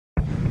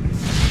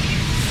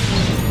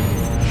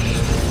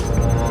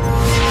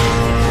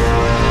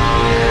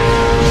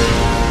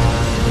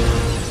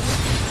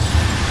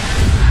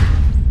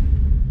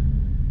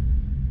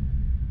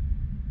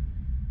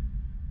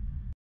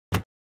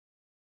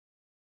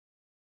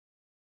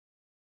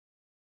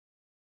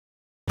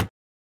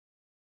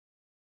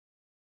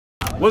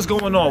What's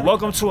going on?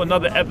 Welcome to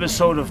another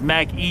episode of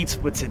Mac Eats,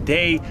 but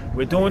today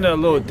we're doing it a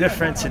little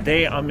different.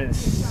 Today I'm in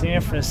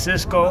San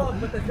Francisco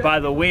by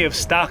the way of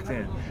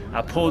Stockton.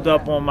 I pulled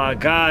up on my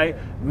guy,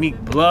 Meek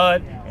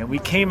Blood, and we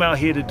came out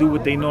here to do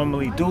what they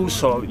normally do.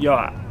 So, yo,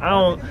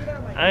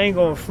 I ain't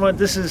gonna front.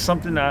 This is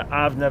something that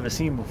I've never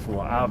seen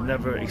before. I've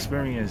never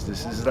experienced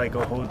this. This is like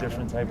a whole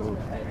different type of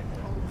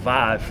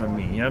vibe for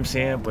me, you know what I'm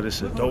saying? But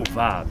it's a dope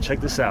vibe. Check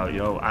this out,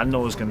 yo. I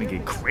know it's gonna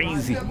get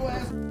crazy.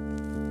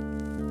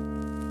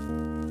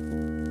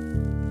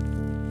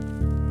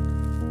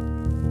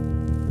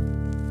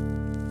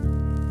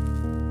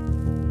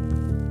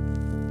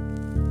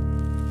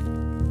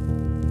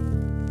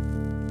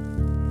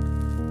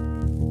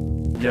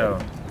 Yo,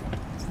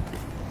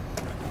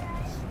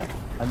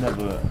 I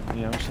never,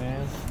 you know what I'm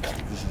saying?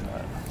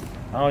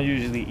 I don't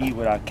usually eat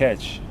what I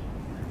catch.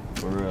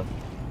 For real.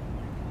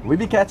 We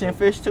be catching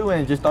fish too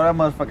and just throw that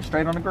motherfucker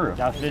straight on the grill.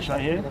 Y'all fish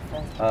right here?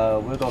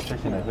 We'll go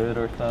fish in the hood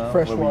or something.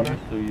 Fresh water.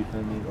 You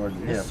feel me? Or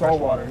yeah, salt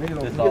water.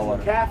 It's salt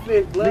water.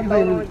 Catfish, blood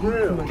on the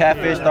grill.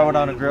 Catfish, throw it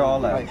on the grill, all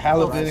that. Like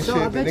halibut and shit,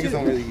 but niggas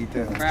don't really eat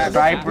that.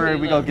 Striper,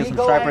 we go get some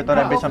striper, throw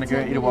that bitch on the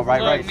grill, eat it with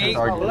right since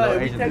our little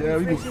Asian. Yeah,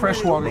 we do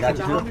fresh water. They got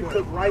you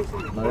too?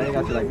 No, they ain't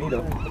got you like me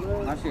though.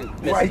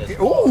 Right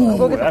there.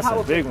 Ooh, that's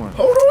a big one.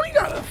 Hold on, you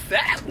got a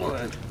fat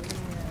one.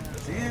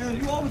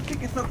 Damn, you always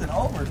kicking something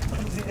over.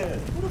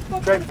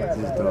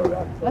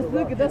 Let's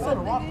look at that's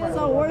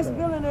our worst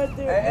villain right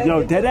there.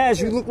 Yo,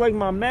 deadass, you look like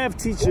my math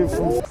teacher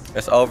from.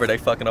 It's over, they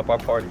fucking up our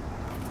party.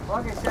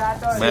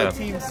 Man.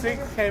 Team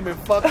 6 came and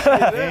fucked shit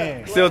up.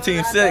 Still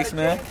Team 6,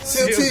 man.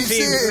 Still Team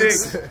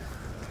 6.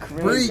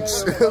 Breach.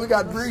 We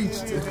got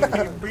breached.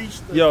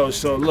 Yo,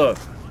 so look,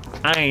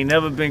 I ain't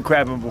never been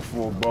crabbing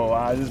before, bro.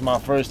 This is my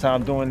first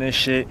time doing this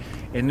shit.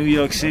 In New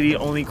York City,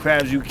 only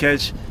crabs you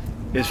catch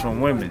is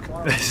from women.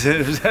 That's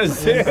it.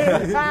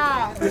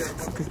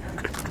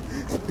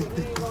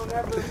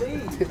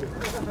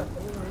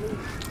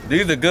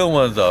 These are good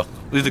ones though.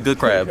 These are good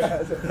crabs.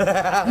 What's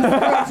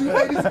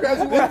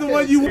the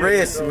one you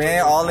Wrist,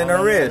 man, all in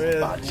the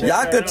wrist.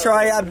 Y'all could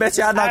try it. I bet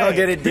y'all not gonna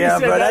get it down,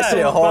 bro. That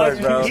shit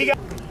hard, bro.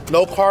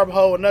 No carb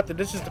hole or nothing.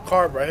 This is the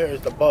carb right here.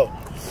 It's the bow.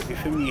 You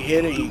feel me? You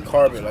hit it, you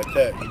carb it like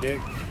that. You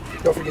dig?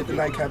 Don't forget the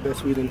nightcap that's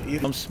sweet.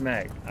 I'm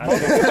smacked. Bro, they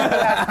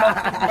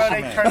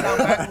turned out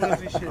backwards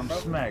and shit, I'm bro.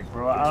 smacked,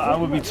 bro. I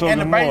would be talking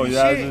And the more. crazy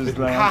Y'all shit, just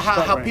like,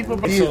 how people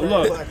be so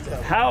look,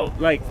 how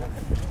like,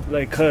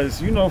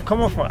 cause you know,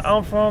 coming from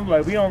I'm from,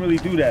 like we don't really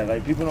do that.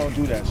 Like people don't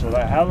do that. So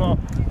like,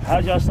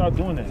 how'd y'all start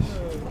doing this?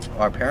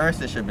 Our parents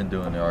and shit been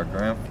doing it. Our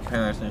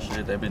grandparents and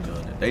shit, they've been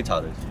doing it. They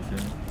taught us. You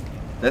feel me?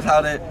 That's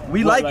how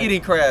we like eating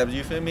crabs.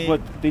 You feel me?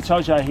 But they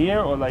taught y'all here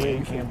or like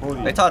in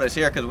Cambodia? They taught us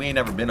here because we ain't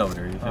never been over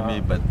there. You feel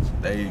me? But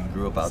they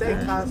grew up out there.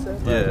 Same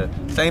concept. Yeah,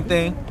 same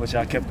thing. But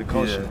y'all kept the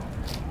culture.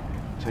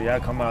 Yeah. So y'all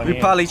come out We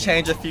here. probably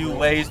changed a few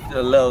ways,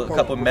 a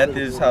couple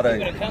methods how to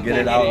get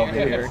it out over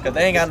here. Cause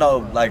they ain't got no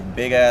like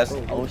big ass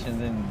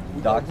oceans and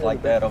docks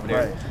like that over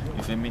there. Right.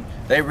 You feel me?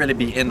 They really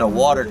be in the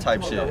water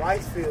type shit.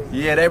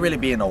 Yeah, they really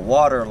be in the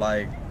water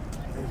like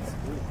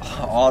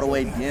all the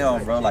way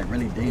down, bro. Like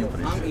really deep for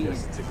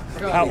this shit.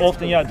 How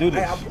often y'all do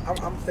this?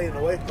 I'm staying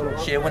away from it.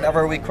 Shit,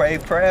 whenever we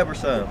crave crab or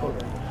something.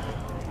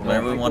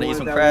 Whenever we want to eat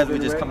some crabs, we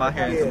just come out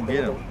here and come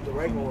get them. The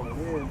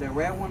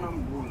red one,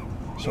 I'm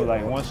So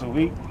like once a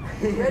week?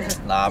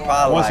 Nah,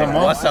 probably Once a like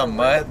month? once a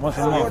month. Once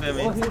a month. You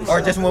feel me?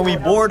 Or just when we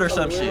bored or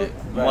some shit.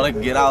 We want to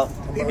get out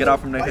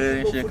from the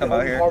hood and shit, come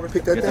out here,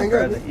 Pick that get some thing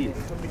crabs up. and eat.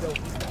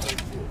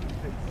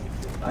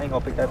 I ain't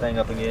gonna pick that thing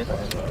up again.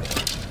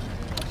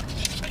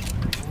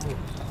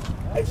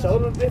 Hey, show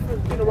them the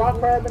difference between the rock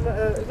crab and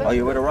the. Oh,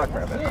 you with a rock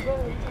crab at?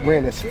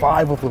 Man, there's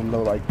 5 of them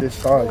though, like this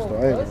size though.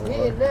 I ain't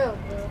gonna lie.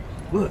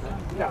 Look.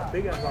 You got a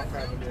big ass rock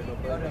crab in there, though,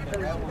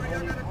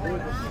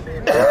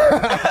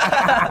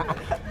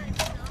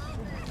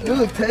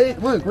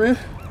 bro. Look, Riff.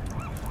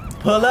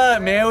 Pull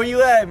up, man. Where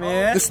you at,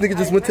 man? This nigga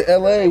just went to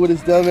LA with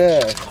his dumb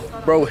ass.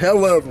 Bro,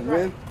 hell of him,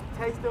 man.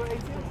 Tay still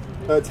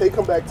 18? Tay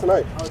come back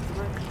tonight.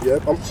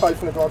 Yep, I'm probably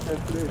finna go out there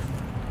today.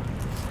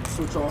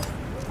 Switch off.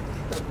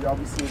 Y'all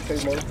be seeing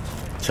Tay more.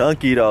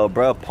 Chunky though,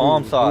 bro.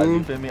 Palm size.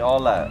 You feel me?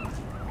 All that.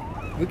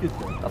 Look at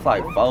that. That's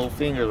like 4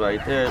 fingers right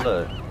there.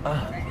 Look.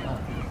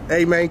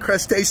 Hey man,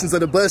 crustaceans are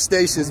the bus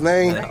stations,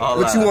 man. All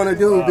What that. you wanna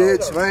do,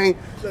 bitch, man?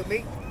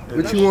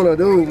 What you wanna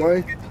do,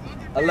 man?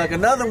 Look,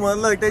 another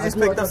one. Look, they just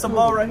picked up some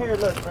more right here.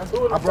 Look. I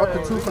brought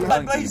the 2 from the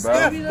Chunky, bro.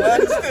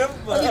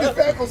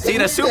 See,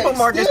 the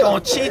supermarket's gonna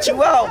cheat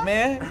you out,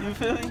 man. You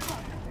feel me?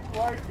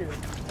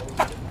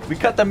 We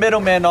cut the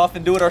middleman off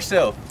and do it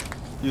ourselves.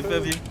 You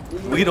feel me?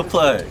 We the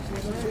plug.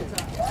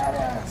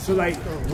 So like